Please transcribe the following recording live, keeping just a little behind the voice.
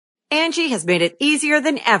Angie has made it easier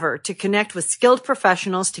than ever to connect with skilled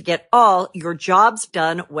professionals to get all your jobs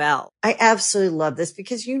done well. I absolutely love this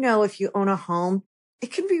because, if you own a home,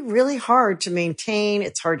 it can be really hard to maintain.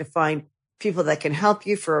 It's hard to find people that can help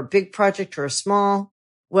you for a big project or a small.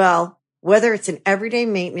 Well, whether it's in everyday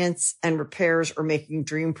maintenance and repairs or making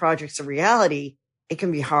dream projects a reality, it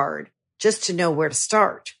can be hard just to know where to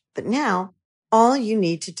start. But now, all you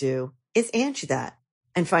need to do is Angie that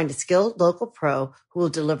and find a skilled local pro who will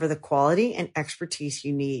deliver the quality and expertise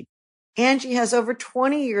you need. Angie has over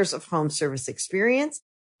 20 years of home service experience,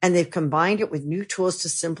 and they've combined it with new tools to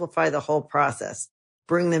simplify the whole process.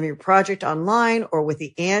 Bring them your project online or with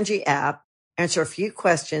the Angie app, answer a few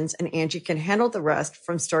questions, and Angie can handle the rest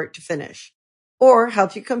from start to finish. Or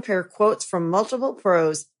help you compare quotes from multiple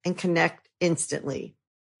pros and connect instantly,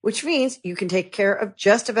 which means you can take care of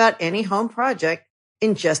just about any home project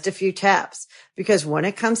in just a few taps. Because when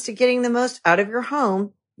it comes to getting the most out of your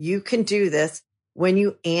home, you can do this when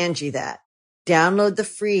you Angie that. Download the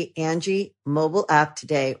free Angie mobile app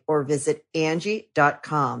today or visit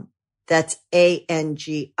Angie.com. That's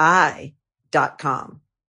ANGI.com.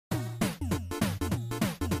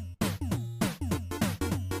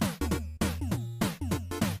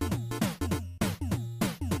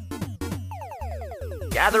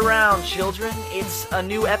 Gather round, children. It's a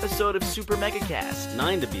new episode of Super Megacast.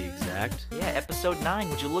 9 to be exact. Yeah, episode 9.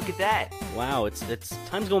 Would you look at that? Wow, it's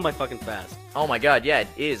time's going by fucking fast. Oh my god, yeah, it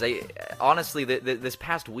is. Honestly, this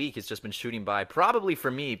past week has just been shooting by. Probably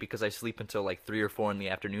for me because I sleep until like 3 or 4 in the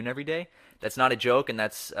afternoon every day. That's not a joke, and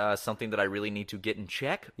that's something that I really need to get in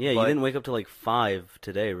check. Yeah, you didn't wake up till like 5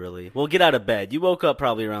 today, really. Well, get out of bed. You woke up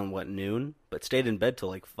probably around, noon? But stayed in bed till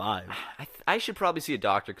like 5. I should probably see a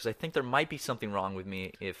doctor because I think there might be something wrong with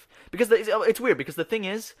me because it's weird because the thing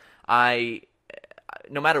is, no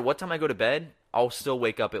matter what time I go to bed, I'll still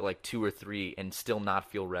wake up at like 2 or 3 and still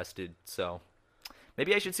not feel rested, so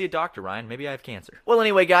maybe I should see a doctor, Ryan. Maybe I have cancer. Well,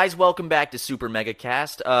 anyway, guys, welcome back to Super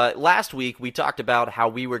Megacast. Last week, we talked about how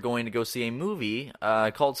we were going to go see a movie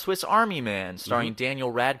called Swiss Army Man, starring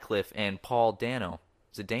Daniel Radcliffe and Paul Dano.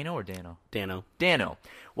 Is it Dano or Dano? Dano.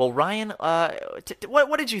 Well, Ryan,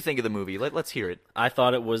 what did you think of the movie? Let's hear it. I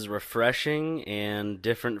thought it was refreshing and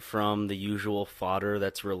different from the usual fodder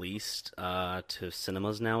that's released to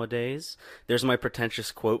cinemas nowadays. There's my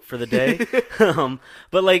pretentious quote for the day.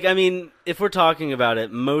 But, if we're talking about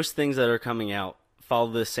it, most things that are coming out follow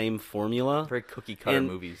the same formula. Very cookie-cutter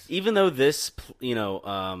movies. Even though this,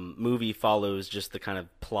 movie follows just the kind of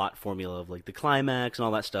plot formula of, the climax and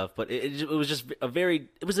all that stuff, but it was just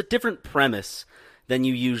it was a different premise than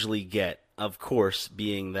you usually get, of course,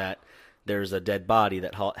 being that there's a dead body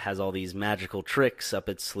that has all these magical tricks up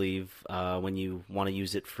its sleeve when you want to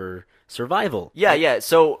use it for survival. Yeah.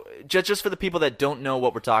 So just for the people that don't know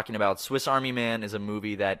what we're talking about, Swiss Army Man is a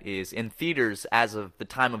movie that is in theaters as of the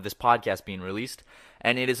time of this podcast being released.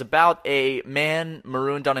 And it is about a man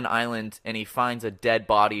marooned on an island, and he finds a dead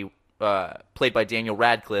body played by Daniel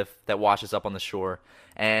Radcliffe that washes up on the shore.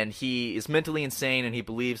 And he is mentally insane, and he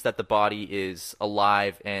believes that the body is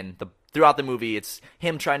alive, and throughout the movie, it's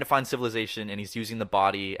him trying to find civilization, and he's using the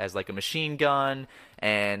body as like a machine gun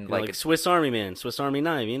and like Swiss Army Man, Swiss Army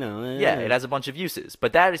knife, Yeah, it has a bunch of uses,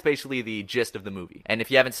 but that is basically the gist of the movie. And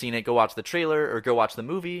if you haven't seen it, go watch the trailer or go watch the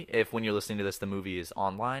movie. If when you're listening to this, the movie is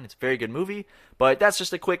online, it's a very good movie. But that's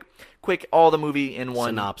just a quick all the movie in one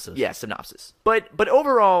synopsis. Yeah, synopsis. But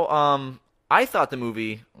overall, I thought the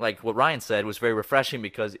movie, like what Ryan said, was very refreshing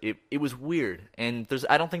because it was weird. And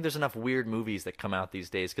I don't think there's enough weird movies that come out these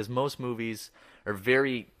days because most movies are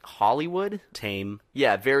very Hollywood. Tame.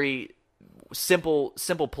 Yeah, very simple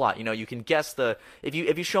plot. You can guess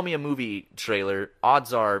if you show me a movie trailer,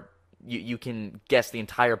 odds are you can guess the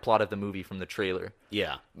entire plot of the movie from the trailer.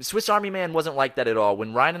 Yeah. Swiss Army Man wasn't like that at all.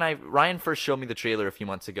 When Ryan first showed me the trailer a few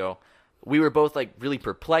months ago, we were both like really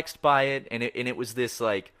perplexed by it, and it was this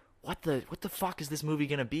like, what the fuck is this movie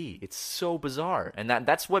gonna be? It's so bizarre, and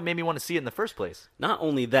that's what made me want to see it in the first place. Not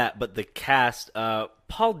only that, but the cast,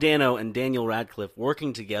 Paul Dano and Daniel Radcliffe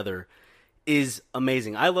working together is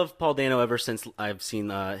amazing. I love Paul Dano ever since I've seen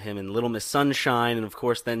him in Little Miss Sunshine, and of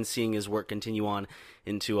course then seeing his work continue on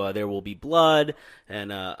into There Will Be Blood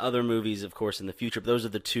and other movies, of course, in the future. But those are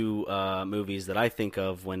the two movies that I think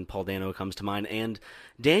of when Paul Dano comes to mind. And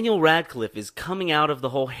Daniel Radcliffe is coming out of the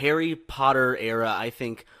whole Harry Potter era, I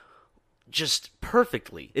think, just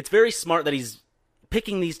perfectly. It's very smart that he's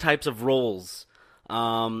picking these types of roles.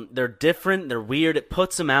 They're different, they're weird, it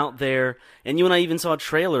puts him out there. And you and I even saw a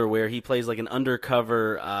trailer where he plays like an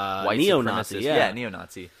undercover White neo-Nazi. Yeah,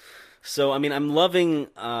 neo-Nazi. So, I mean, I'm loving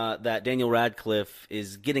that Daniel Radcliffe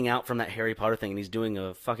is getting out from that Harry Potter thing, and he's doing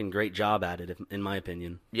a fucking great job at it, in my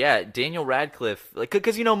opinion. Yeah, Daniel Radcliffe, like,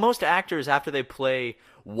 because most actors after they play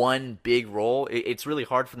one big role, it's really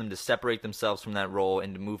hard for them to separate themselves from that role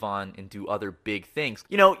and to move on and do other big things.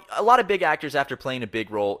 A lot of big actors after playing a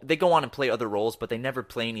big role, they go on and play other roles, but they never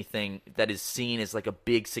play anything that is seen as like a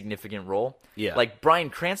big significant role. Yeah. Like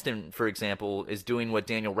Bryan Cranston, for example, is doing what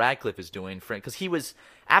Daniel Radcliffe is doing, because he was,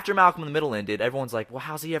 after Malcolm in the Middle ended, everyone's like, well,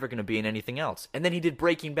 how's he ever going to be in anything else? And then he did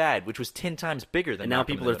Breaking Bad, which was 10 times bigger than And now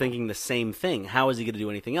Malcolm people in are the Middle. thinking the same thing. How is he going to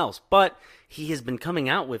do anything else? But he has been coming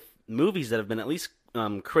out with movies that have been at least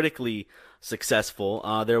critically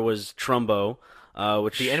successful. There was Trumbo,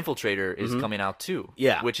 which The Infiltrator is coming out too.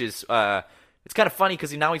 Yeah. Which is it's kind of funny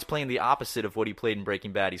because now he's playing the opposite of what he played in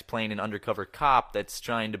Breaking Bad. He's playing an undercover cop that's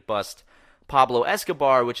trying to bust Pablo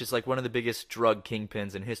Escobar, which is like one of the biggest drug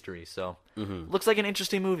kingpins in history. So looks like an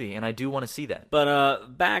interesting movie, and I do want to see that.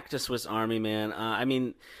 But back to Swiss Army Man. I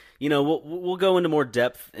mean, we'll go into more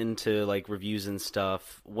depth into like reviews and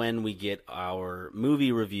stuff when we get our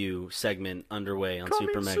movie review segment underway on Coming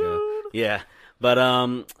Super Mega. soon. Yeah. But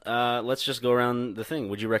let's just go around the thing.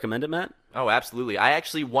 Would you recommend it, Matt? Oh, absolutely. I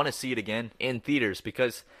actually want to see it again in theaters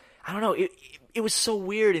because, I don't know, it was so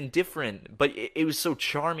weird and different, but it was so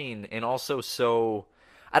charming and also so,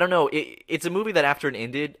 I don't know, it's a movie that after it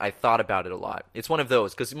ended, I thought about it a lot. It's one of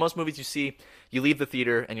those, because most movies you see, you leave the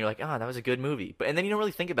theater and you're like, that was a good movie. And then you don't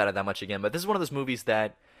really think about it that much again. But this is one of those movies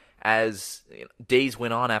that as days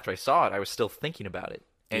went on after I saw it, I was still thinking about it.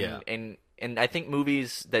 And I think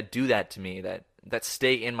movies that do that to me, that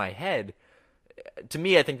stay in my head, to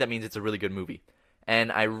me, I think that means it's a really good movie.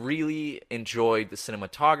 And I really enjoyed the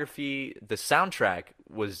cinematography. The soundtrack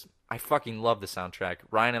I fucking love the soundtrack.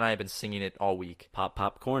 Ryan and I have been singing it all week.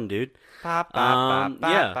 Popcorn, dude. Pop, pop,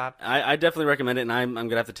 pop, yeah, pop. I definitely recommend it, and I'm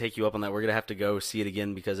going to have to take you up on that. We're going to have to go see it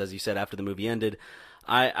again because, as you said, after the movie ended,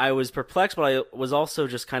 I was perplexed, but I was also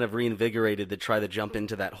just kind of reinvigorated to try to jump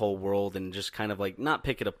into that whole world and just kind of like not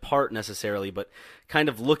pick it apart necessarily, but kind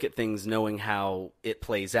of look at things knowing how it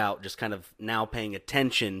plays out, just kind of now paying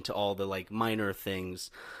attention to all the like minor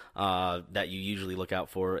things that you usually look out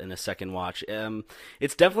for in a second watch.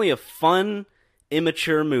 It's definitely a fun,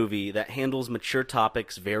 immature movie that handles mature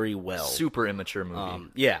topics very well. Super immature movie.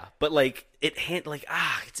 Yeah, but like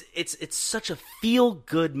it's such a feel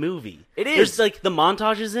good movie. It is. There's like the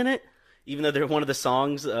montages in it, even though they're one of the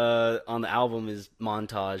songs on the album is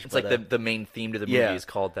montage. It's like the main theme to the movie is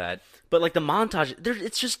called that. But like the montage,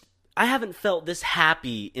 it's just I haven't felt this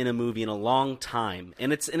happy in a movie in a long time,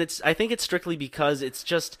 and it's I think it's strictly because it's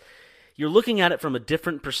just you're looking at it from a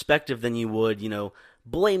different perspective than you would,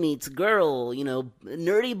 boy meets girl,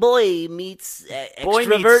 nerdy boy meets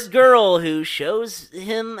extrovert girl who shows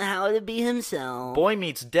him how to be himself. Boy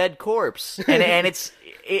meets dead corpse. And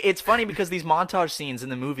it's funny because these montage scenes in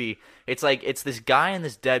the movie, it's like it's this guy in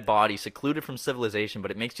this dead body secluded from civilization,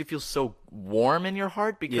 but it makes you feel so warm in your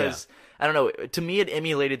heart because I don't know, to me it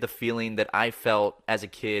emulated the feeling that I felt as a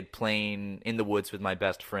kid playing in the woods with my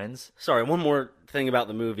best friends. Sorry, one more thing about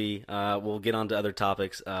the movie, we'll get on to other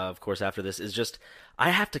topics, of course, after this, is just I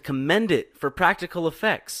have to commend it for practical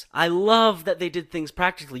effects. I love that they did things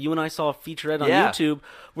practically. You and I saw a featurette on YouTube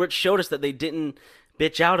where it showed us that they didn't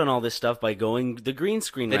bitch out on all this stuff by going the green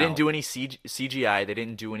screen route. They didn't do any CGI. They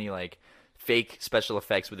didn't do any like fake special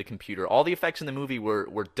effects with the computer. All the effects in the movie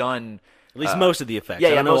were done. At least most of the effects. Yeah,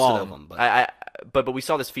 I don't know most all of them. But we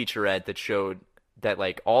saw this featurette that showed that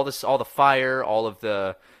like all the fire, all of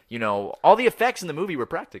the all the effects in the movie were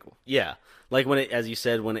practical. Yeah, like when it, as you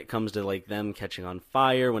said, when it comes to like them catching on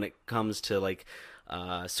fire, when it comes to like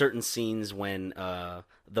certain scenes when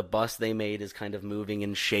the bus they made is kind of moving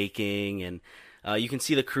and shaking, and you can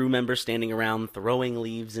see the crew members standing around throwing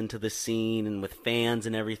leaves into the scene and with fans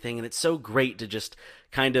and everything, and it's so great to just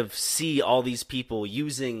kind of see all these people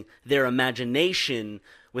using their imagination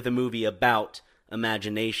with a movie about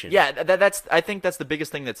imagination. Yeah, I think that's the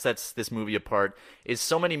biggest thing that sets this movie apart is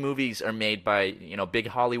so many movies are made by, big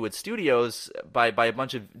Hollywood studios by a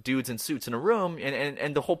bunch of dudes in suits in a room,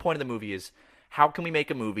 and the whole point of the movie is how can we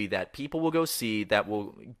make a movie that people will go see, that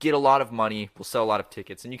will get a lot of money, will sell a lot of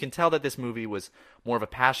tickets. And you can tell that this movie was more of a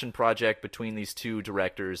passion project between these two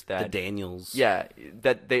directors, that the Daniels. Yeah,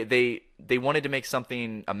 that they wanted to make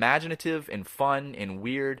something imaginative and fun and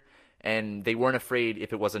weird, and they weren't afraid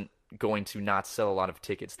if it wasn't going to not sell a lot of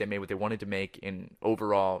tickets. They made what they wanted to make, and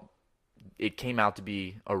overall it came out to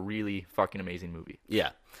be a really fucking amazing movie.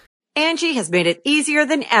 Yeah. Angie has made it easier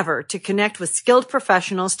than ever to connect with skilled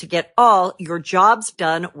professionals to get all your jobs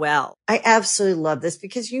done well. I absolutely love this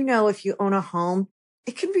because, if you own a home,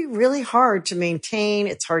 It can be really hard to maintain.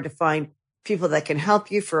 It's hard to find people that can help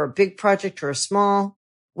you for a big project or a small.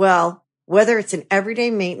 Well, whether it's in everyday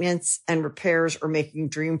maintenance and repairs or making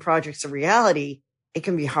dream projects a reality, it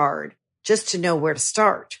can be hard just to know where to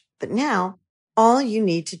start. But now all you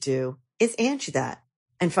need to do is Angie that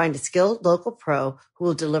and find a skilled local pro who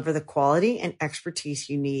will deliver the quality and expertise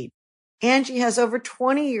you need. Angie has over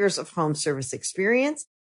 20 years of home service experience,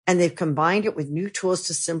 and they've combined it with new tools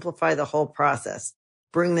to simplify the whole process.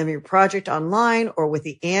 Bring them your project online or with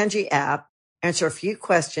the Angie app, answer a few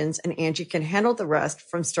questions, and Angie can handle the rest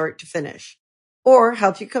from start to finish. Or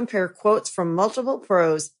help you compare quotes from multiple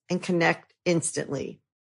pros and connect instantly,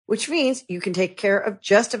 which means you can take care of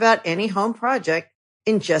just about any home project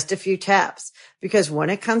in just a few taps. Because when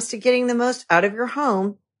it comes to getting the most out of your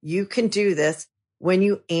home, you can do this when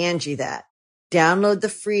you Angie that. Download the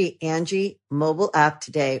free Angie mobile app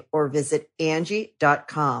today or visit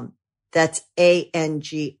Angie.com. That's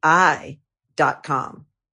ANGI.com.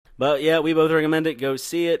 But yeah, we both recommend it. Go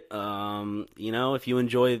see it. If you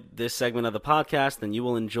enjoy this segment of the podcast, then you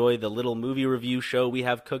will enjoy the little movie review show we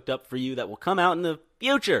have cooked up for you that will come out in the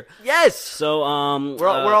future. Yes. So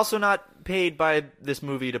we're also not paid by this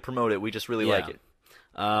movie to promote it. We just really like it.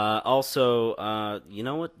 You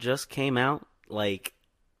know what just came out like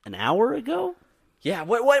an hour ago? Yeah.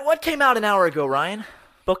 What came out an hour ago, Ryan?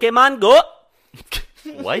 Pokemon Go.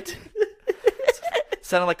 What?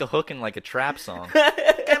 Sounded like a hook in like a trap song.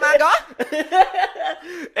 Pokemon Go.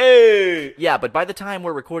 Hey. Yeah, but by the time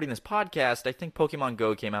we're recording this podcast, I think Pokemon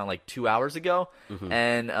Go came out like 2 hours ago,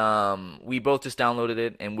 and we both just downloaded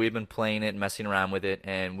it, and we've been playing it, messing around with it,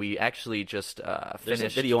 and we actually just finished. There's a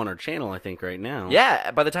video on our channel, I think, right now. Yeah,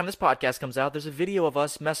 by the time this podcast comes out, there's a video of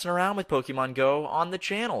us messing around with Pokemon Go on the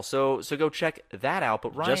channel, so go check that out.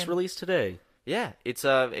 But Ryan, just released today. Yeah, it's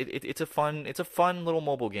a fun little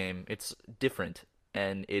mobile game. It's different,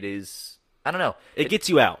 and it is. I don't know. It gets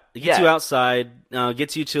you out. It gets you outside.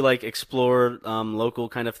 Gets you to like explore local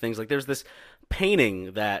kind of things. Like there's this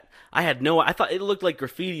painting that I thought it looked like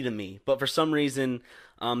graffiti to me, but for some reason,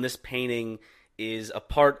 this painting is a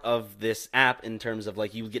part of this app in terms of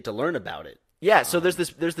like you get to learn about it. Yeah. So there's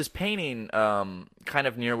this painting kind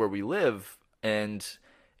of near where we live, and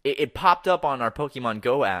it popped up on our Pokemon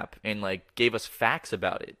Go app and like gave us facts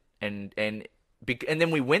about it, and then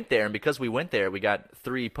we went there, and because we went there, we got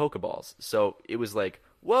 3 Pokeballs. So it was like,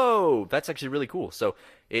 whoa, that's actually really cool. So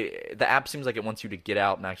the app seems like it wants you to get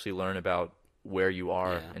out and actually learn about where you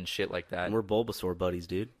are and shit like that. And we're Bulbasaur buddies,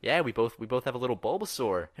 dude. Yeah, we both have a little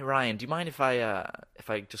Bulbasaur. Hey Ryan, do you mind if I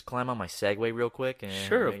just climb on my Segway real quick? And,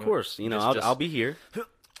 sure, of course. I'll be here.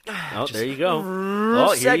 Oh, there you go.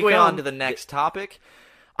 Segue on to the next topic.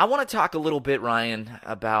 I want to talk a little bit, Ryan,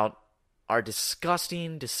 about our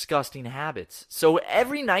disgusting habits. So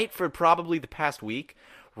every night for probably the past week,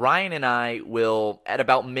 Ryan and I will, at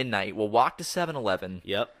about midnight, we'll walk to 7-Eleven.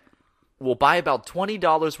 Yep. We'll buy about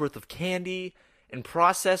 $20 worth of candy and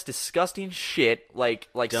process disgusting shit like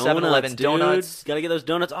 7-Eleven donuts. Gotta get those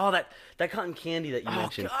donuts. Oh, that cotton candy that you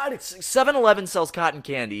mentioned. Oh, God, 7-Eleven sells cotton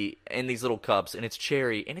candy in these little cups, and it's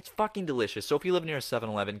cherry, and it's fucking delicious. So if you live near a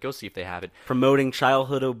 7-Eleven, go see if they have it. Promoting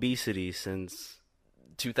childhood obesity since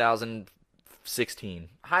 2016.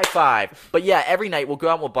 High five. But yeah, every night we'll go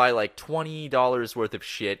out and we'll buy like $20 worth of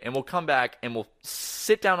shit, and we'll come back and we'll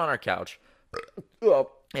sit down on our couch.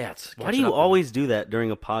 Yeah, why do you always do that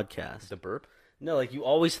during a podcast? The burp? No, like you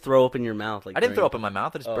always throw up in your mouth. Like I didn't throw up in my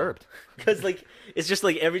mouth. I just burped. Because like it's just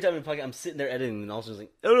like every time in podcast, I'm sitting there editing and also just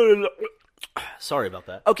like, sorry about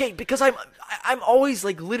that. Okay, because I'm always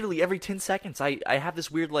like literally every 10 seconds I have this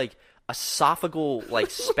weird like esophageal like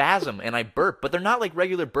spasm and I burp, but they're not like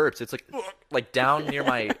regular burps. It's like down near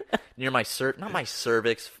my not my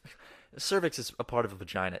cervix. Cervix is a part of a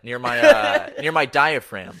vagina. Near my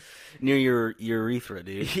diaphragm. Near your urethra,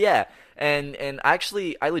 dude. Yeah. And I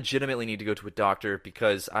legitimately need to go to a doctor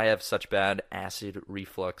because I have such bad acid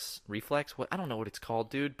reflux. Reflex? What? I don't know what it's called,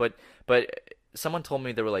 dude. But someone told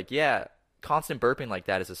me, they were like, yeah, constant burping like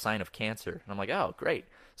that is a sign of cancer. And I'm like, oh, great.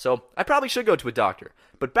 So I probably should go to a doctor.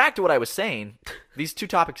 But back to what I was saying, these two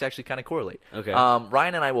topics actually kind of correlate. Okay.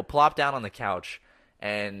 Ryan and I will plop down on the couch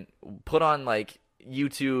and put on like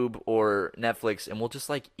YouTube or Netflix, and we'll just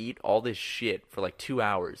like eat all this shit for like 2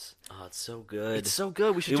 hours. Oh, it's so good. It's so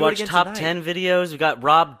good. We should do it watch again top tonight. 10 videos. We got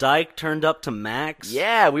Rob Dyke turned up to max.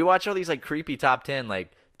 Yeah, we watch all these like creepy top 10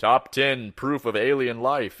 like top 10 proof of alien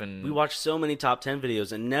life, and We watch so many top 10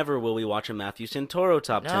 videos, and never will we watch a Matthew Santoro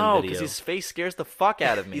top 10 no, video. because his face scares the fuck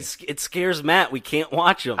out of me. It scares Matt. We can't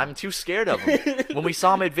watch him. I'm too scared of him. When we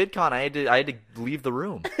saw him at VidCon, I had to leave the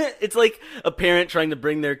room. It's like a parent trying to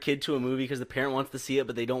bring their kid to a movie because the parent wants to see it,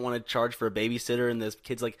 but they don't want to charge for a babysitter, and this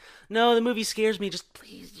kid's like, no, the movie scares me. Just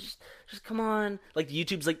please, just come on. Like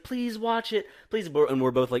YouTube's like, please watch it, please. And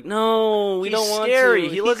we're both like, no, we don't want scary. to.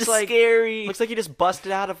 He He's looks like scary. Looks like he just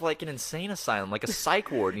busted out of like an insane asylum, like a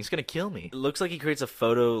psych ward, and he's gonna kill me. It looks like he creates a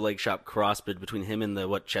photo like shop crossbred between him and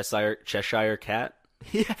the Cheshire cat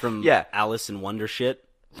from Alice in Wonder shit.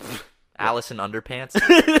 Alice in Underpants,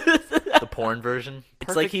 the porn version.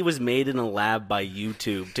 It's like he was made in a lab by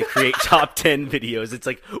YouTube to create top 10 videos. It's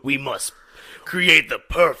like, we must create the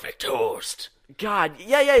perfect host. God,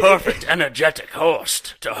 yeah. Perfect, energetic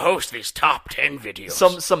host to host these top 10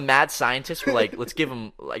 videos. Some mad scientists were like, let's give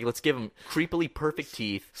him creepily perfect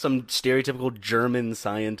teeth. Some stereotypical German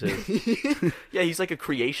scientist. Yeah, he's like a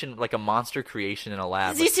creation, like a monster creation in a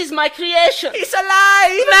lab. This is my creation. He's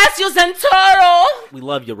alive! Matthew Santoro. We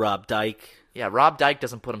love you, Rob Dyke. Yeah, Rob Dyke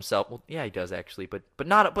doesn't put himself. Well, yeah, he does actually, but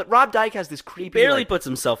Rob Dyke has this creepy. Barely like, puts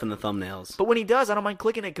himself in the thumbnails. But when he does, I don't mind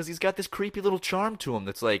clicking it because he's got this creepy little charm to him.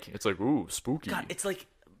 It's like ooh, spooky. God, it's like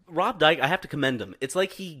Rob Dyke. I have to commend him. It's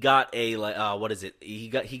like he got a what is it? He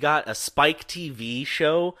got a Spike TV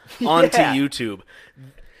show onto YouTube.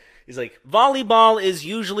 He's like, volleyball is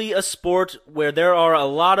usually a sport where there are a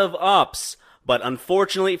lot of ups. But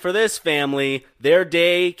unfortunately for this family, their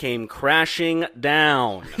day came crashing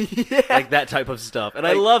down. Like that type of stuff. And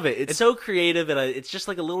I love it. It's so creative, and it's just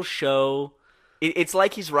like a little show. It's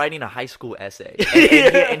like he's writing a high school essay.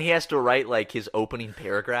 And he has to write like his opening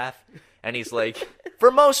paragraph. And he's like,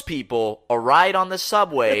 for most people, a ride on the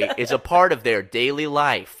subway is a part of their daily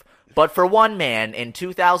life. But for one man in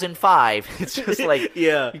 2005, it's just like,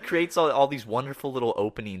 he creates all these wonderful little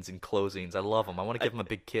openings and closings. I love him. I want to give him a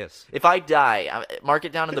big kiss. If I die, mark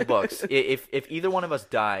it down in the books. If either one of us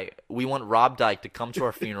die, we want Rob Dyke to come to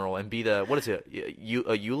our funeral and be a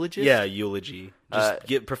eulogist? Yeah, eulogy.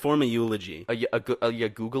 Just perform a eulogy. A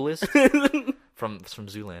Googleist? From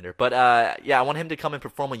Zoolander. But I want him to come and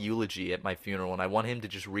perform a eulogy at my funeral, and I want him to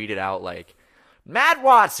just read it out like, Matt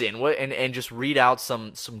Watson, and just read out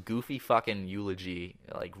some goofy fucking eulogy,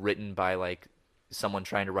 like written by like someone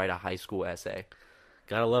trying to write a high school essay.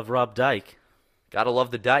 Gotta love Rob Dyke. Gotta love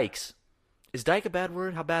the Dykes. Is dyke a bad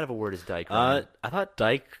word? How bad of a word is dyke? I thought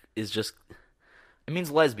dyke is just... It means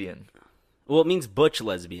lesbian. Well, it means butch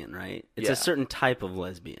lesbian, right? It's a certain type of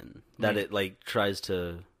lesbian that it like tries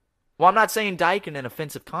to... Well, I'm not saying dyke in an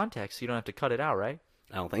offensive context. So you don't have to cut it out, right?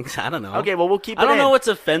 I don't think so. I don't know. Okay, well, we'll keep it I don't in. know what's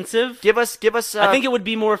offensive. Give us. I think it would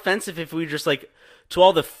be more offensive if we just like, to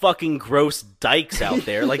all the fucking gross dykes out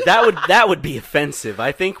there. Like that would be offensive.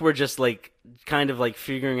 I think we're just like kind of like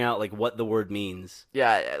figuring out like what the word means.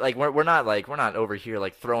 Yeah, like we're not over here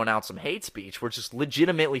like throwing out some hate speech. We're just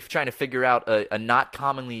legitimately trying to figure out a not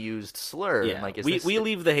commonly used slur. Yeah, and, like, we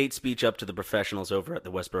leave the hate speech up to the professionals over at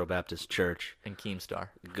the Westboro Baptist Church and Keemstar.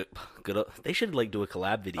 Good. They should like do a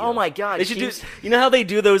collab video. Oh my god, they should do. You know how they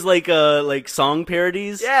do those like song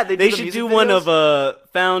parodies? Yeah, they should do one of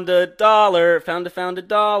found a dollar, found a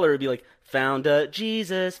dollar. It'd be like found a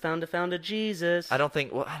Jesus, found a Jesus. I don't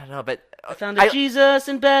know, but I found a Jesus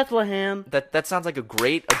in Bethlehem. That sounds like a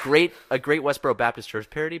great Westboro Baptist Church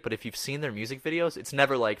parody. But if you've seen their music videos, it's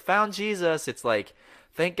never like found Jesus. It's like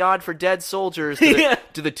thank God for dead soldiers to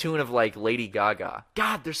the tune of like Lady Gaga.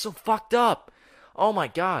 God, they're so fucked up. Oh my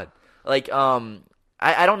god. Like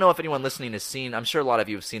I don't know if anyone listening has seen. I'm sure a lot of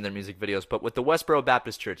you have seen their music videos. But what the Westboro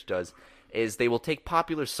Baptist Church does is they will take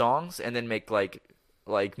popular songs and then make like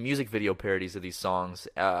music video parodies of these songs,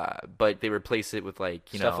 but they replace it with like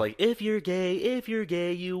stuff like if you're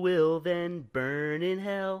gay, you will then burn in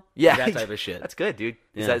hell. Yeah, that type of shit. That's good, dude.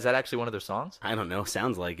 Yeah. Is that actually one of their songs? I don't know.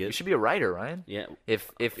 Sounds like it. You should be a writer, Ryan. Yeah.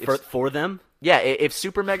 If for them. Yeah, if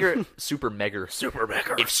Super Mega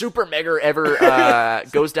ever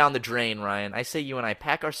goes down the drain, Ryan, I say you and I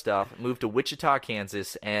pack our stuff, move to Wichita,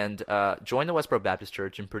 Kansas, and join the Westboro Baptist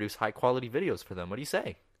Church and produce high quality videos for them. What do you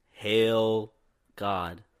say? Hail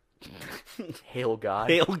God. Hail God.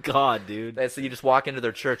 Hail God, dude. So you just walk into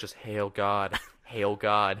their church, just hail God, hail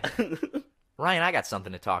God. Ryan, I got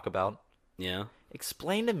something to talk about. Yeah.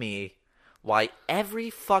 Explain to me why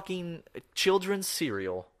every fucking children's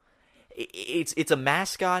cereal, it's a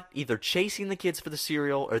mascot either chasing the kids for the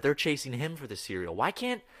cereal or they're chasing him for the cereal. Why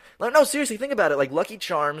can't? No, seriously, think about it. Like Lucky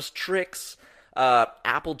Charms, Trix,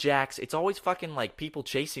 Apple Jacks, it's always fucking like people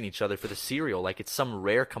chasing each other for the cereal like it's some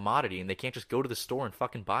rare commodity and they can't just go to the store and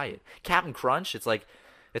fucking buy it. Captain Crunch, it's like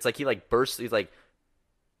he like bursts, he's like,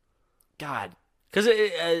 God. Because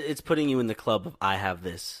it's putting you in the club of I have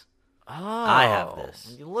this. Oh, I have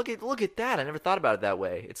this. Look at that. I never thought about it that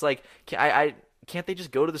way. It's like, can't they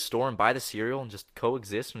just go to the store and buy the cereal and just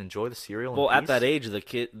coexist and enjoy the cereal? Well, in at peace? that age,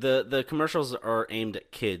 the commercials are aimed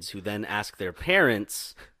at kids who then ask their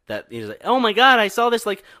parents that he's like, oh my God, I saw this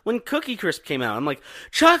like when Cookie Crisp came out. I'm like,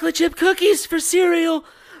 chocolate chip cookies for cereal.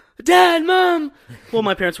 Dad, Mom. Well,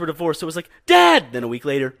 my parents were divorced, so it was like, Dad. Then a week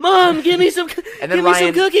later, Mom, give me some, And then give me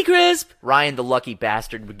some Cookie Crisp. Ryan, the lucky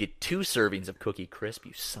bastard, would get 2 servings of Cookie Crisp.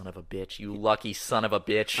 You son of a bitch. You lucky son of a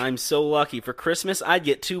bitch. I'm so lucky. For Christmas, I'd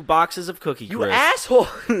get 2 boxes of Cookie Crisp. You asshole.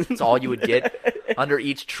 That's all you would get. Under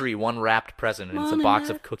each tree, one wrapped present, and it's a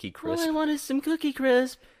box of Cookie Crisp. All I want is some Cookie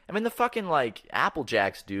Crisp. I mean, the fucking, like, Apple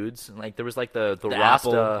Jacks dudes. Like, there was, like, the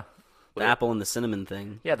apple. Rasta... The apple and the cinnamon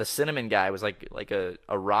thing. Yeah, the cinnamon guy was like a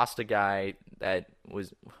Rasta guy that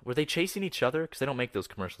was... Were they chasing each other? Because they don't make those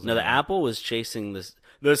commercials No, the anymore. apple was chasing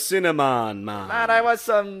the cinnamon man. Man, I want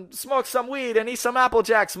smoke some weed and eat some Apple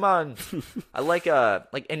Jacks, man. I like, and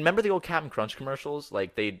remember the old Captain Crunch commercials?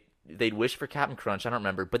 Like, they'd wish for Captain Crunch, I don't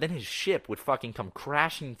remember, but then his ship would fucking come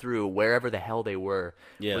crashing through wherever the hell they were.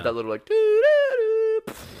 Yeah. With that little, like...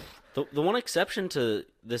 doo-doo-doo. The one exception to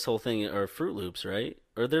this whole thing are Fruit Loops, right?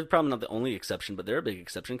 Or they're probably not the only exception, but they're a big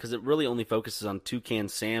exception because it really only focuses on Toucan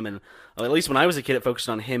Sam, and at least when I was a kid, it focused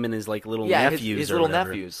on him and his like little nephews. His or little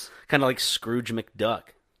whatever. nephews. Kind of like Scrooge McDuck.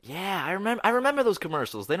 Yeah, I remember those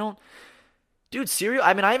commercials. They don't... Dude, cereal...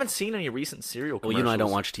 I mean, I haven't seen any recent cereal Well, commercials. I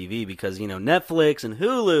don't watch TV because, Netflix and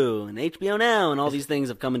Hulu and HBO Now and all these things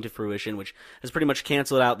have come into fruition, which has pretty much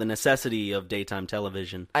canceled out the necessity of daytime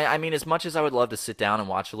television. I mean, as much as I would love to sit down and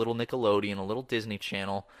watch a little Nickelodeon, a little Disney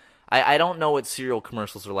Channel, I don't know what cereal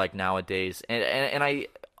commercials are like nowadays. And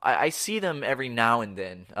I see them every now and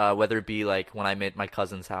then, whether it be like when I'm at my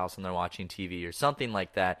cousin's house and they're watching TV or something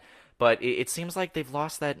like that. But it seems like they've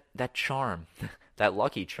lost that charm. That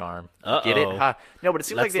Lucky Charm. Uh-oh. Get it? No, but it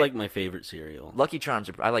seems That's like like my favorite cereal. Lucky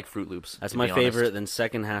Charms I like Fruit Loops. That's to my be honest. favorite. Then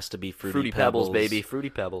second has to be Fruity Pebbles, baby.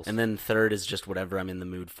 Fruity Pebbles. And then third is just whatever I'm in the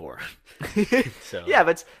mood for. So Yeah,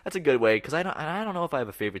 but that's a good way because I don't know if I have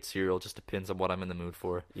a favorite cereal. It just depends on what I'm in the mood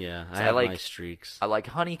for. Yeah, So I have like, my streaks. I like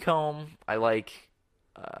Honeycomb. I like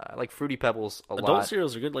Fruity Pebbles a Adult lot.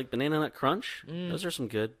 cereals are good, like Banana Nut Crunch. Those are some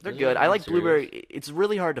good. They're Those good. are I like cereals. Blueberry. It's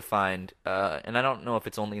really hard to find, and I don't know if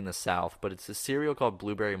it's only in the South, but it's a cereal called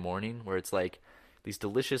Blueberry Morning where it's like these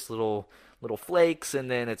delicious little flakes,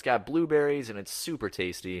 and then it's got blueberries, and it's super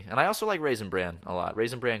tasty. And I also like Raisin Bran a lot.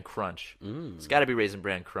 Raisin Bran Crunch. It's got to be Raisin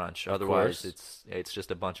Bran Crunch. Otherwise, course. it's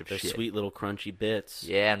just a bunch of They're shit. sweet little crunchy bits.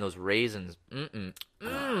 Yeah, and those raisins.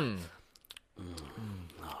 Oh,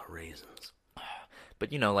 raisins.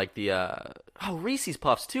 But like the Reese's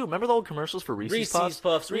Puffs too. Remember the old commercials for Reese's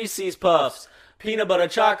Puffs? Reese's Puffs, peanut butter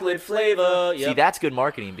chocolate flavor. See, that's good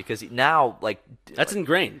marketing because now, That's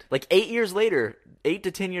ingrained. like 8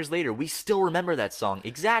 to 10 years later, we still remember that song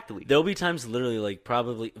exactly. There'll be times, literally, like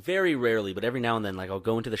probably very rarely, but every now and then, like I'll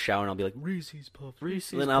go into the shower and I'll be like Reese's Puffs,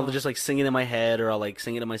 Reese's and then I'll Puffs. just like sing it in my head, or I'll like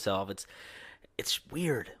sing it to myself. It's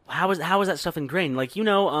weird. How is that stuff ingrained? Like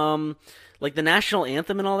like the national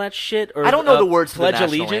anthem and all that shit. Or I don't know the words to the Pledge national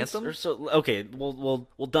Allegiance. anthem. Or so okay, we'll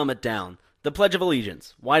dumb it down. The Pledge of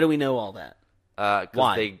Allegiance. Why do we know all that?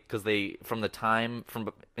 Why? Because they from the time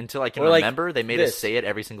until I can Or like remember, they made this. us say it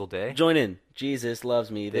every single day. Join in. Jesus loves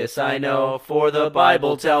me, this This I I know, know, for the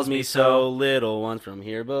Bible tells me so. so. Little ones from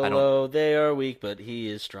here below, they are weak, but he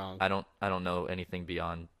is strong. I don't know anything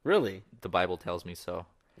beyond Really? the Bible tells me so.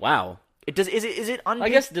 Wow. It does. Is it? I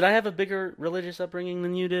guess, did I have a bigger religious upbringing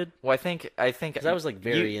than you did? Well, I think Because I was like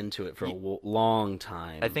very into it for a long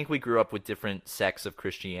time. I think we grew up with different sects of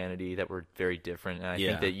Christianity that were very different, and I Yeah.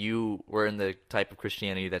 think that you were in the type of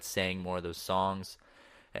Christianity that sang more of those songs.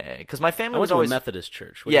 Because my family I went was to always a Methodist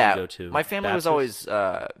church. What yeah. did you go to? My family was Baptist?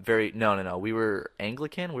 always very no. We were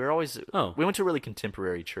Anglican. We were always Oh. we went to a really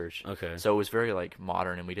contemporary church. Okay. So it was very like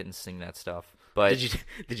modern, and we didn't sing that stuff. But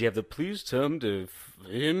Did you have the please turn to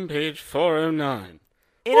in page 409?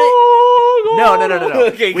 in a, no.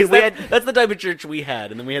 Okay, we had that's the type of church we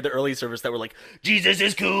had, and then we had the early service that were like, Jesus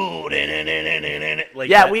is cool. Like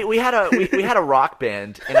yeah. that. We had a rock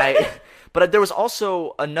band, and But there was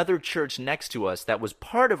also another church next to us that was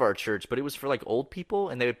part of our church, but it was for like old people,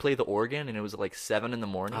 and they would play the organ, and it was like 7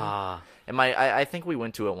 a.m. Ah. And I think we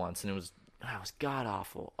went to it once, and it was god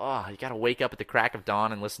awful. Oh, you gotta wake up at the crack of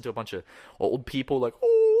dawn and listen to a bunch of old people like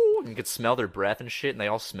and you could smell their breath and shit, and they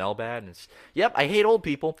all smell bad. And I hate old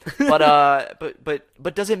people, but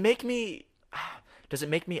but does it make me? does it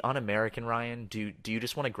make me un-American, Ryan? Do you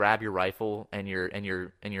just want to grab your rifle and your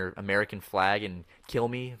American flag and kill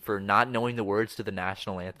me for not knowing the words to the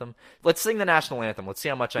national anthem? Let's sing the national anthem. Let's see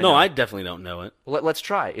how much I know. No, I definitely don't know it. Let's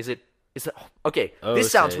try. Is it okay? Oh,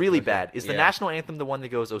 this sounds say, really okay. bad. Is the Yeah. national anthem the one that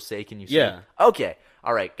goes, "Oh, say, can you sing"? Yeah. Okay.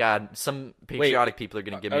 All right. God, some patriotic people are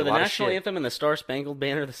going to give me a Are the lot of national shit. anthem and the Star Spangled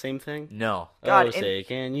Banner the same thing? No. God, Oh, say,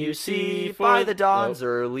 can you see by the dawn's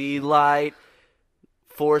early light,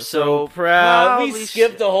 for so proud. We proudly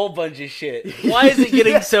skipped a whole bunch of shit. Why is it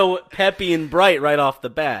getting so peppy and bright right off the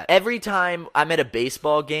bat? Every time I'm at a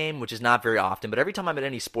baseball game, which is not very often, but every time I'm at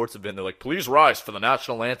any sports event, they're like, "Please rise for the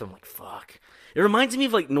national anthem." I'm like, fuck. It reminds me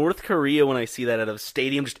of like North Korea when I see that at a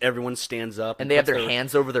stadium. Just everyone stands up And they have puts their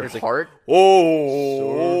hands over their heart.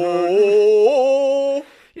 Oh,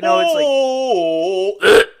 You know, it's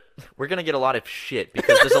like we're gonna get a lot of shit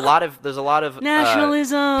because there's a lot of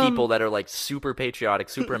Nationalism. people that are like super patriotic,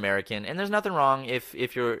 super American, and there's nothing wrong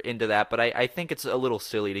if you're into that. But I think it's a little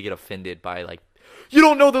silly to get offended by like, you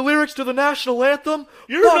don't know the lyrics to the national anthem.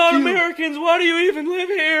 You're Fuck not you. Americans. Why do you even live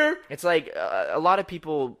here? It's like a lot of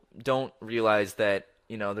people don't realize that,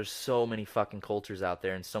 you know, there's so many fucking cultures out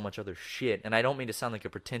there and so much other shit. And I don't mean to sound like a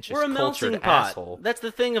pretentious We're a melting cultured pot. asshole. That's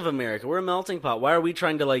the thing of America. We're a melting pot. Why are we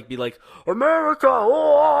trying to like be like America?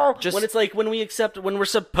 Oh! Just- when it's like when we're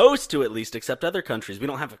supposed to at least accept other countries. We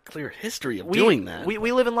don't have a clear history of doing that.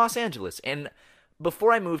 We live in Los Angeles, and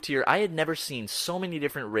before I moved here, I had never seen so many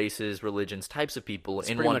different races, religions, types of people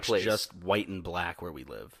in pretty one much place. just white and black where we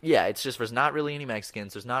live. Yeah, it's just there's not really any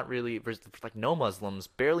Mexicans. There's like no Muslims,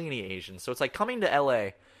 barely any Asians. So it's like coming to LA.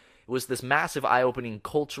 It was this massive, eye-opening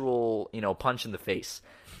cultural, you know, punch in the face.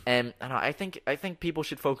 And I don't know, I think people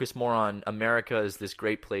should focus more on America as this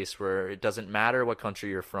great place where it doesn't matter what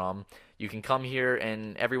country you're from. You can come here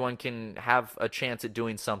and everyone can have a chance at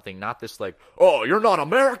doing something. Not this like, oh, you're not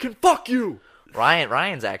American, fuck you.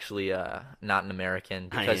 Ryan's actually not an American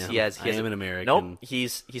because he has I am an American. Nope,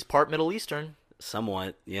 he's part Middle Eastern.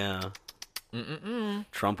 Somewhat, yeah.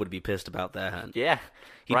 Trump would be pissed about that. Yeah.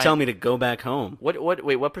 He'd Ryan, tell me to go back home.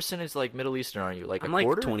 what percentage like Middle Eastern are you? Like I'm a like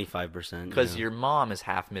quarter? 25%. Because your mom is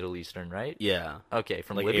half Middle Eastern, right? Yeah. Okay,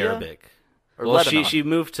 from Like Libya? Arabic. Or Well, Lebanon? she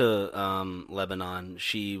moved to Lebanon.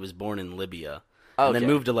 She was born in Libya. And then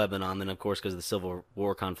Okay. moved to Lebanon. Then, of course, because of the civil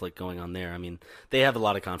war conflict going on there. I mean, they have a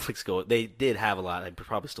lot of conflicts going. They did have a lot. They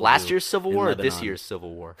probably still Last do year's Civil in War or this Lebanon. year's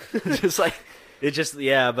Civil War? Just like... It just,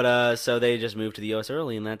 yeah, but so they just moved to the U.S.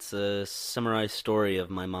 early, and that's a summarized story of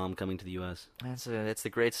my mom coming to the U.S. That's the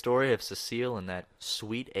great story of Cecile and that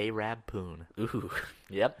sweet Arab poon. Ooh.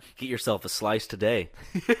 Yep. Get yourself a slice today.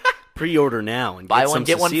 Pre-order now and Buy get one, some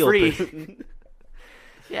get one Cecile free.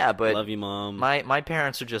 Yeah, but Love you, Mom. my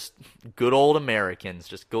parents are just good old Americans,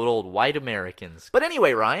 just good old white Americans. But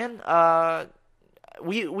anyway, Ryan,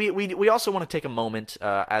 we also want to take a moment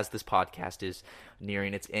as this podcast is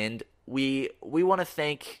nearing its end. We want to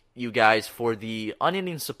thank you guys for the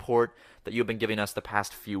unending support that you've been giving us the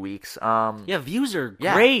past few weeks. Yeah, views are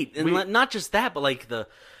Yeah, great, and we- not just that, but like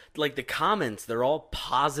the comments, they're all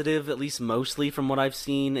positive, at least mostly from what I've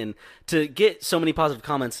seen. And to get so many positive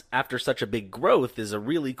comments after such a big growth is a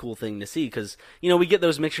really cool thing to see. Because we get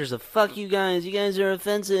those mixtures of "fuck you guys are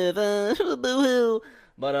offensive," boo-hoo.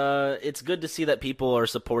 But it's good to see that people are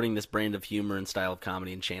supporting this brand of humor and style of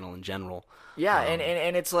comedy and channel in general. Yeah,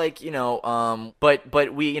 and it's like,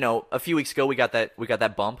 but we, a few weeks ago we got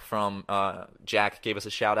that bump from Jack gave us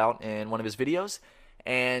a shout out in one of his videos,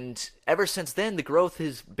 and ever since then the growth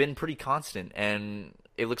has been pretty constant, and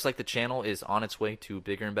it looks like the channel is on its way to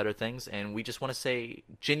bigger and better things, and we just want to say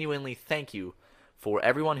genuinely thank you for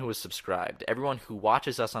everyone who is subscribed, everyone who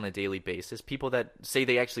watches us on a daily basis, people that say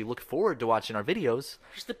they actually look forward to watching our videos.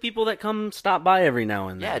 Just the people that come stop by every now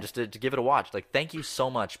and then. Yeah, just to give it a watch. Like, thank you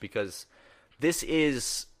so much, because this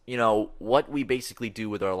is, what we basically do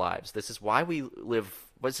with our lives. This is why we live.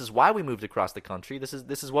 This is why we moved across the country. This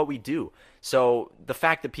is what we do. So the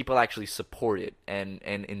fact that people actually support it and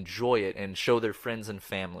enjoy it and show their friends and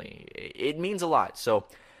family, it means a lot. So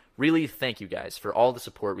really, thank you guys for all the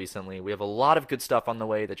support recently. We have a lot of good stuff on the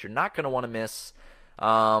way that you're not going to want to miss.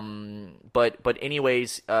 But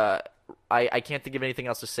anyways, I can't think of anything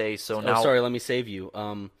else to say. So now, sorry, let me save you.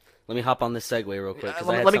 Let me hop on this segue real quick. 'Cause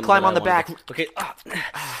I had let me something climb that on I the wanted back. to- Okay.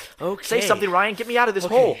 Okay. Say something, Ryan. Get me out of this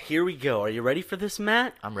Okay, hole. here we go. Are you ready for this,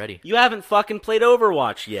 Matt? I'm ready. You haven't fucking played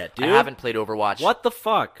Overwatch yet, dude. I haven't played Overwatch. What the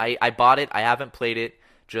fuck? I bought it. I haven't played it.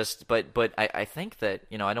 But I think that,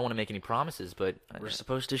 I don't want to make any promises, but We're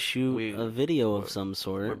supposed to shoot a video of some we're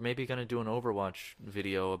sort. maybe going to do an Overwatch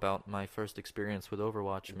video about my first experience with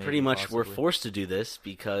Overwatch. Maybe, Pretty much, we're possibly. forced to do this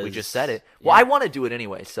because We just said it. Well, I want to do it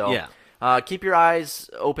anyway, so Yeah. Keep your eyes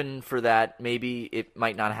open for that. Maybe it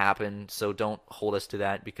might not happen, so don't hold us to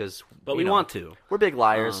that because. But we want to. We're big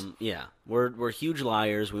liars. Yeah, we're huge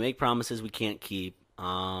liars. We make promises we can't keep.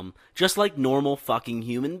 Just like normal fucking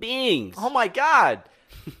human beings. Oh my god.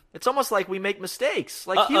 It's almost like we make mistakes,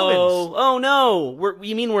 like humans. Oh no!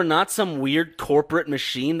 You mean we're not some weird corporate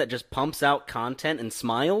machine that just pumps out content and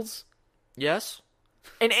smiles? Yes.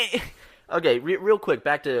 And okay, real quick,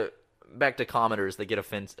 back to commenters that get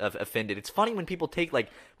offended. It's funny when people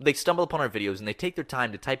they stumble upon our videos and they take their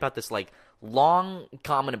time to type out this long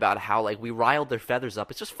comment about how we riled their feathers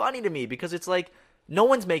up. It's just funny to me because it's no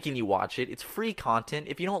one's making you watch it. It's free content.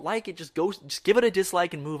 If you don't like it, just give it a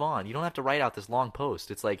dislike and move on. You don't have to write out this long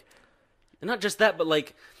post. It's And not just that, but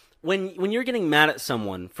when you're getting mad at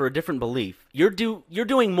someone for a different belief, you're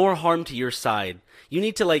doing more harm to your side. You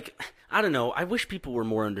need to I don't know. I wish people were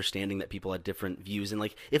more understanding that people had different views, and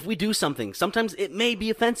if we do something, sometimes it may be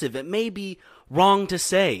offensive, it may be wrong to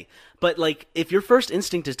say, but if your first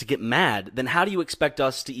instinct is to get mad, then how do you expect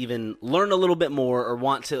us to even learn a little bit more or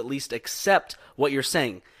want to at least accept what you're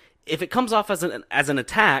saying? If it comes off as an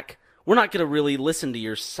attack, we're not going to really listen to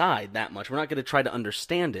your side that much. We're not going to try to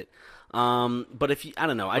understand it. But I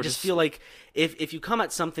don't know. I just feel like if you come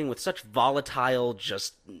at something with such volatile,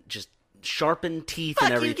 just sharpened teeth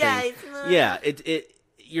and everything, you guys. Yeah,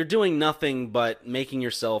 you're doing nothing but making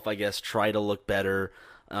yourself, I guess, try to look better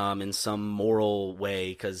in some moral way,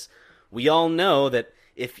 because we all know that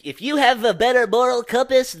if you have a better moral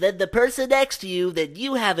compass than the person next to you, then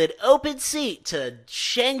you have an open seat to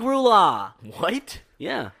Shangri-La. What?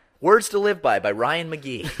 Yeah. Words to Live By Ryan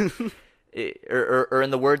McGee. or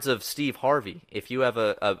in the words of Steve Harvey, if you have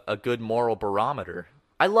a good moral barometer.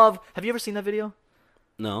 Have you ever seen that video?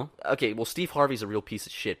 No. Okay, well, Steve Harvey's a real piece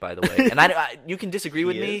of shit, by the way. And you can disagree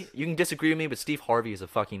with me. You can disagree with me, but Steve Harvey is a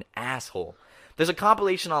fucking asshole. There's a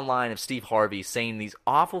compilation online of Steve Harvey saying these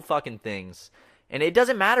awful fucking things. And it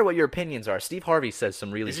doesn't matter what your opinions are. Steve Harvey says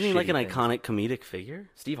some really Isn't he an things. iconic comedic figure?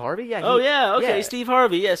 Steve Harvey? Yeah. Okay, yeah. Steve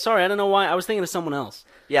Harvey. Yeah, sorry, I don't know why. I was thinking of someone else.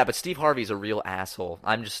 Yeah, but Steve Harvey's a real asshole.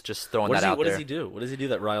 I'm just throwing that out there. What does he do? What does he do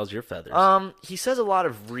that riles your feathers? He says a lot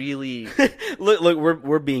of really... Look,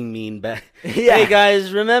 we're being mean back. Yeah. Hey,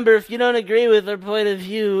 guys, remember, if you don't agree with our point of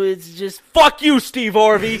view, it's just... Fuck you, Steve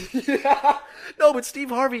Harvey! No, but Steve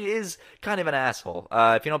Harvey is kind of an asshole.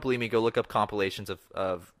 If you don't believe me, go look up compilations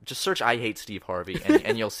of just search "I hate Steve Harvey"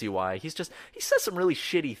 and you'll see why. He says some really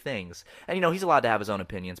shitty things, and he's allowed to have his own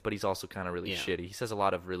opinions, but he's also kind of really shitty. He says a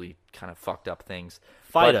lot of really kind of fucked up things.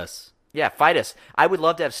 Fight us. Yeah, fight us. I would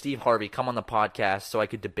love to have Steve Harvey come on the podcast so I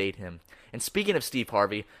could debate him. And speaking of Steve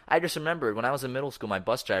Harvey, I just remembered when I was in middle school, my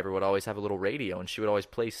bus driver would always have a little radio, and she would always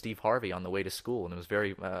play Steve Harvey on the way to school, and it was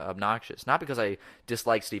very obnoxious. Not because I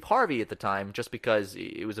disliked Steve Harvey at the time, just because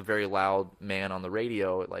it was a very loud man on the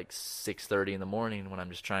radio at 6:30 in the morning when I'm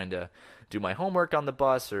just trying to do my homework on the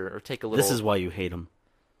bus or take a little... This is why you hate him.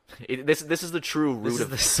 This is the true root of of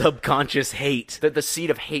the subconscious hate. The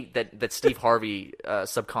seed of hate that Steve Harvey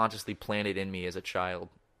subconsciously planted in me as a child.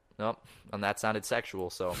 Nope, and that sounded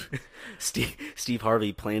sexual. So Steve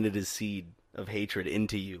Harvey planted his seed of hatred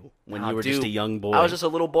into you when you were just a young boy. I was just a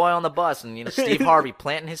little boy on the bus, and Steve Harvey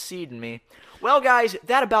planting his seed in me. Well, guys,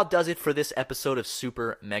 that about does it for this episode of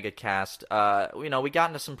Super Mega Cast. We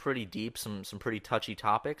got into some pretty deep, some pretty touchy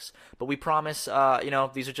topics, but we promise,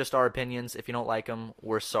 these are just our opinions. If you don't like them,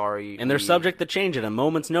 we're sorry. And they're subject to change at a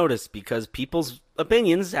moment's notice because people's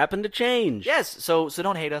opinions happen to change. Yes, so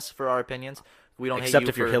don't hate us for our opinions. We don't Except hate you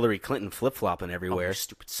if you're Hillary Clinton flip-flopping everywhere. Oh, you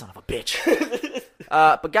stupid son of a bitch.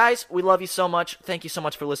 But guys, we love you so much. Thank you so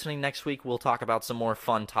much for listening. Next week we'll talk about some more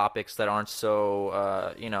fun topics that aren't so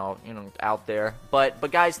out there.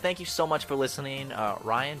 But guys, thank you so much for listening.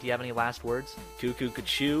 Ryan, do you have any last words? Cuckoo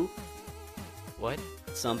Cuckoo. What?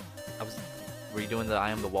 Were you doing the I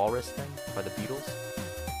Am the Walrus thing by the Beatles?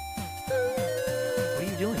 What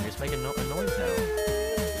are you doing? You're just making a noise now.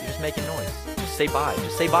 You're just making noise. Just say bye.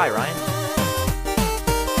 Just say bye, Ryan.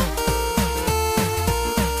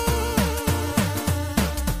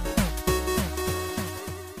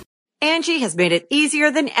 Angie has made it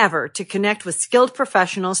easier than ever to connect with skilled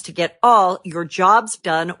professionals to get all your jobs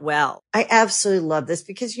done well. I absolutely love this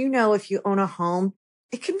because, if you own a home,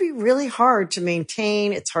 it can be really hard to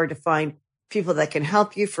maintain. It's hard to find people that can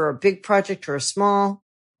help you for a big project or a small.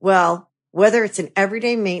 Well, whether it's in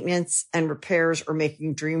everyday maintenance and repairs or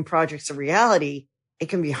making dream projects a reality, it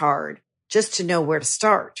can be hard just to know where to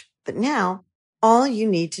start. But now all you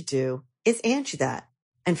need to do is Angie that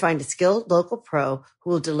and find a skilled local pro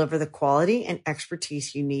who will deliver the quality and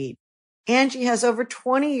expertise you need. Angie has over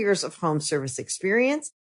 20 years of home service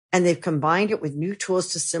experience, and they've combined it with new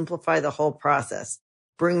tools to simplify the whole process.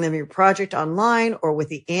 Bring them your project online or with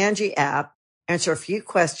the Angie app. Answer a few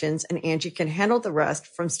questions and Angie can handle the rest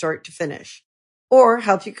from start to finish. Or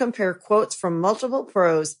help you compare quotes from multiple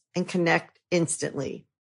pros and connect instantly.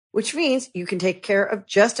 Which means you can take care of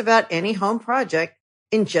just about any home project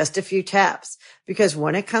in just a few taps. Because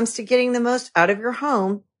when it comes to getting the most out of your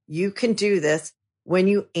home, you can do this when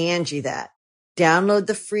you Angie that. Download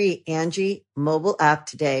the free Angie mobile app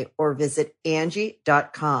today or visit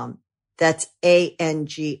Angie.com. That's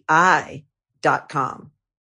ANGI.com.